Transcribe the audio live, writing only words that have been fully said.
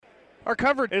Our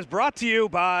coverage is brought to you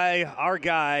by our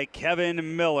guy,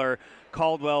 Kevin Miller,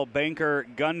 Caldwell Banker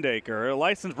Gundaker, a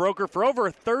licensed broker for over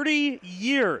 30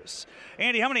 years.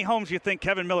 Andy, how many homes do you think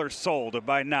Kevin Miller sold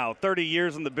by now? 30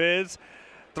 years in the biz?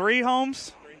 3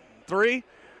 homes? 3?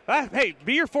 Hey,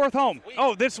 be your 4th home.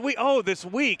 This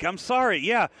week. I'm sorry.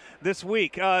 Yeah, this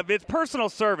week. It's personal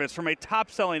service from a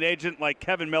top-selling agent like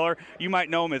Kevin Miller. You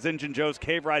might know him as Engine Joe's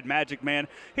Cave Ride Magic Man.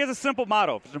 He has a simple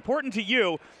motto. If it's important to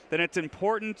you, then it's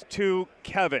important to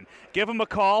Kevin. Give him a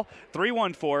call,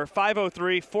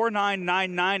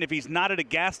 314-503-4999. If he's not at a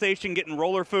gas station getting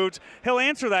roller foods, he'll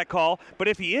answer that call. But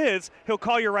if he is, he'll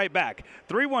call you right back.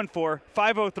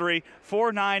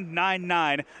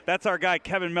 314-503-4999. That's our guy,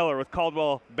 Kevin Miller with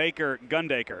Caldwell Baker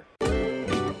Gundaker.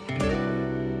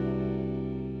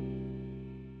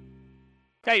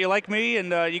 Hey, you like me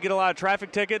and you get a lot of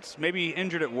traffic tickets, maybe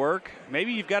injured at work,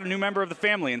 maybe you've got a new member of the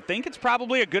family and think it's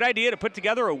probably a good idea to put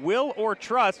together a will or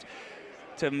trust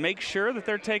to make sure that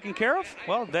they're taken care of?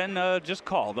 Well, then just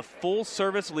call the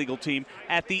full-service legal team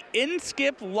at the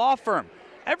Inskip Law Firm.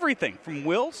 Everything from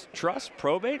wills, trust,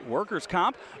 probate, workers'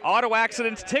 comp, auto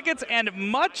accidents, tickets, and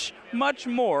much, much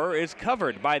more is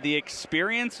covered by the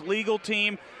experienced legal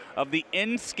team of the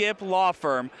Inskip Law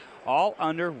Firm, all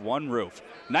under one roof.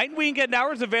 Night and weekend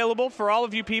hours available for all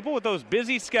of you people with those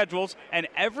busy schedules, and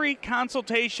every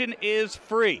consultation is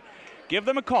free. Give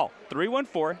them a call,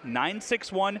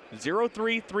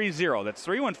 314-961-0330. That's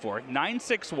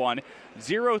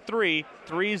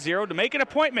 314-961-0330 to make an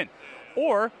appointment.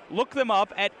 Or look them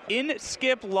up at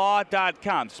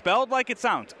inskiplaw.com. Spelled like it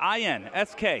sounds,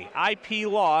 INSKIP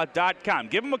law.com.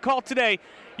 Give them a call today.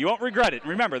 You won't regret it.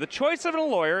 Remember, the choice of a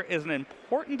lawyer is an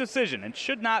important decision and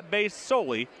should not base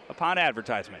solely upon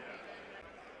advertisement.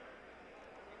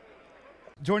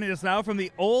 Joining us now from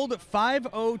the old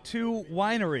 502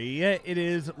 Winery, it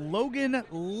is Logan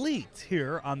Leet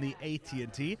here on the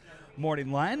AT&T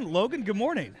Morning Line. Logan, good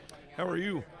morning. How are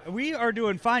you? We are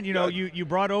doing fine. You know, you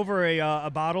brought over a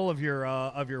bottle of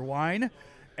your wine,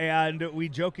 and we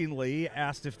jokingly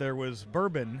asked if there was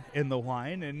bourbon in the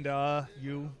wine, and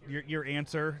your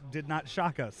answer did not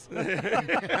shock us.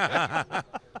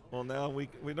 Well, now we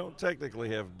don't technically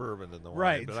have bourbon in the wine,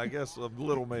 right? But I guess a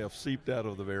little may have seeped out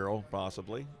of the barrel,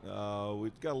 possibly.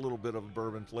 We've got a little bit of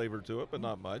bourbon flavor to it, but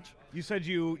not much. You said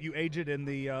you age it in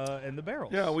the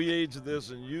barrels. Yeah, we aged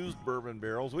this in used bourbon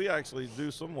barrels. We actually do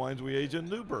some wines we age in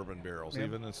new bourbon barrels, yep,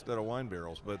 even instead of wine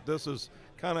barrels. But this is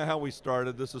kind of how we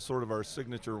started. This is sort of our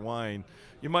signature wine.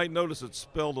 You might notice it's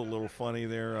spelled a little funny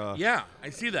there. Yeah, I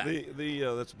see that.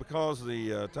 That's because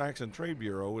the Tax and Trade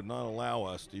Bureau would not allow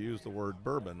us to use the word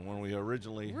bourbon when we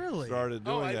originally started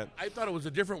doing it. I thought it was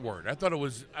a different word. I thought it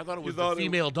was the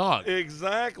female dog.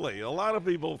 Exactly. A lot of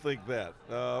people think that.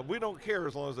 We don't care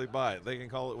as long as they buy it. They can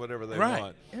call it whatever they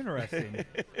want. Interesting.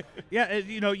 Yeah,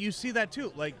 you see that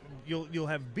too. Like you'll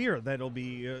have beer that'll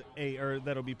be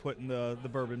that'll be put in the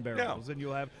bourbon barrels, and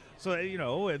you'll have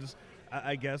it's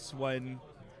I guess when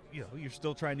you're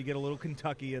still trying to get a little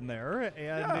Kentucky in there,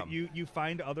 and you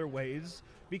find other ways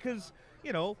because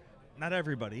not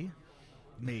everybody,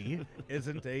 me,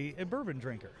 isn't a bourbon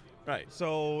drinker. Right.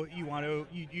 So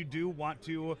you do want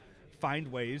to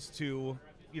find ways to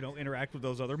interact with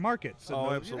those other markets.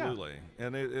 And absolutely. Yeah.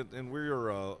 And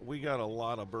we got a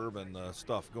lot of bourbon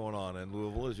stuff going on in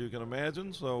Louisville, as you can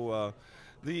imagine. So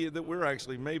we're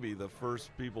actually maybe the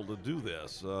first people to do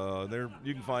this.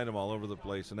 You can find them all over the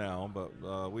place now,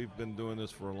 but we've been doing this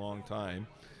for a long time.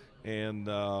 And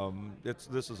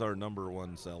this is our number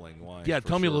one selling wine. Yeah,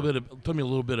 tell me a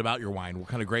little bit about your wine. What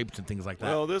kind of grapes and things like that?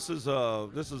 Well, this is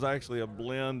actually a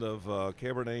blend of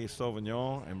Cabernet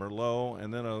Sauvignon and Merlot,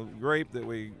 and then a grape that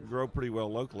we grow pretty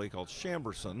well locally called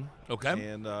Chambourcin. Okay.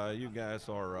 And you guys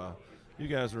are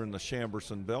in the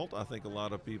Chambourcin belt. I think a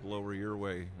lot of people over your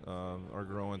way are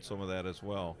growing some of that as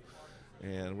well.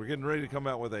 And we're getting ready to come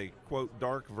out with a, quote,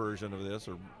 dark version of this,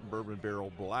 or bourbon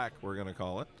barrel black, we're going to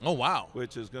call it. Oh, wow.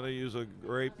 Which is going to use a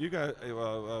grape,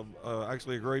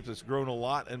 actually a grape that's grown a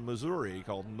lot in Missouri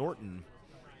called Norton.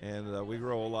 And we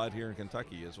grow a lot here in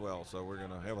Kentucky as well, so we're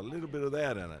going to have a little bit of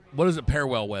that in it. What does it pair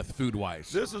well with,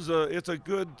 food-wise? This is it's a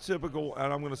good, typical,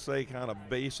 and I'm going to say kind of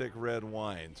basic red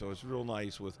wine. So it's real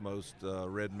nice with most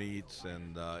red meats,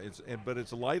 but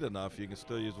it's light enough you can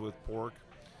still use with pork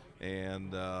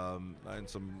and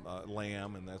some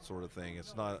lamb and that sort of thing.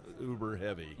 It's not uber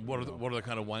heavy. What are the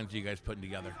kind of wines are you guys putting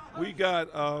together? We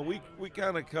got we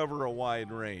kind of cover a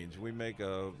wide range. We make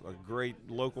a great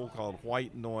local called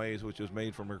White Noise, which is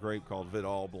made from a grape called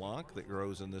Vidal Blanc that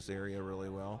grows in this area really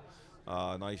well.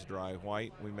 Nice dry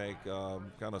white. We make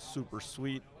kind of super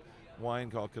sweet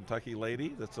wine called Kentucky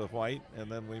Lady that's a white,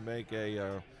 and then we make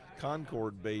a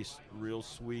Concord-based, real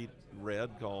sweet red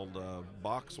called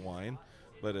box wine,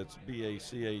 but it's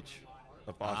BACH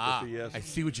apostrophe S. I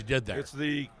see what you did there. It's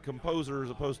the composer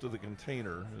as opposed to the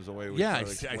container is the way we Yeah, try I to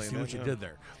see explain what it, you did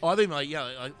there. Oh, I think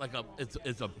like a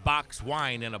it's a box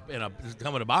wine in a does it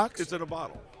come in a box? It's in a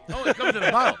bottle. Oh, it comes in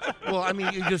a bottle. Well, I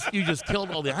mean, you just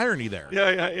killed all the irony there.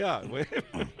 Yeah.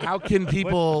 How can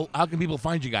people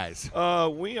find you guys?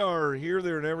 We are here,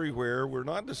 there, and everywhere. We're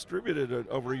not distributed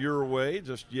over your way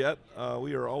just yet.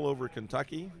 We are all over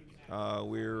Kentucky.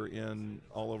 We're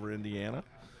all over Indiana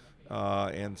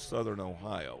and southern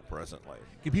Ohio presently.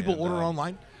 Can people order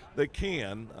online? They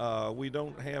can. We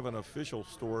don't have an official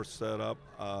store set up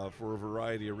for a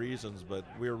variety of reasons, but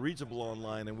we're reachable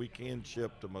online and we can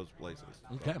ship to most places.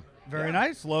 Okay. Very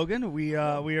nice, Logan. We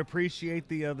appreciate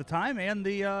the time and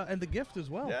the gift as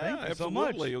well. Yeah, Thank you absolutely. so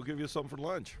much. We'll give you something for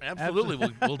lunch.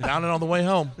 Absolutely. We'll down it on the way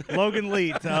home. Logan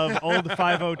Leet of Old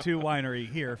 502 Winery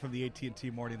here from the AT&T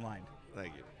Morning Line.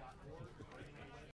 Thank you.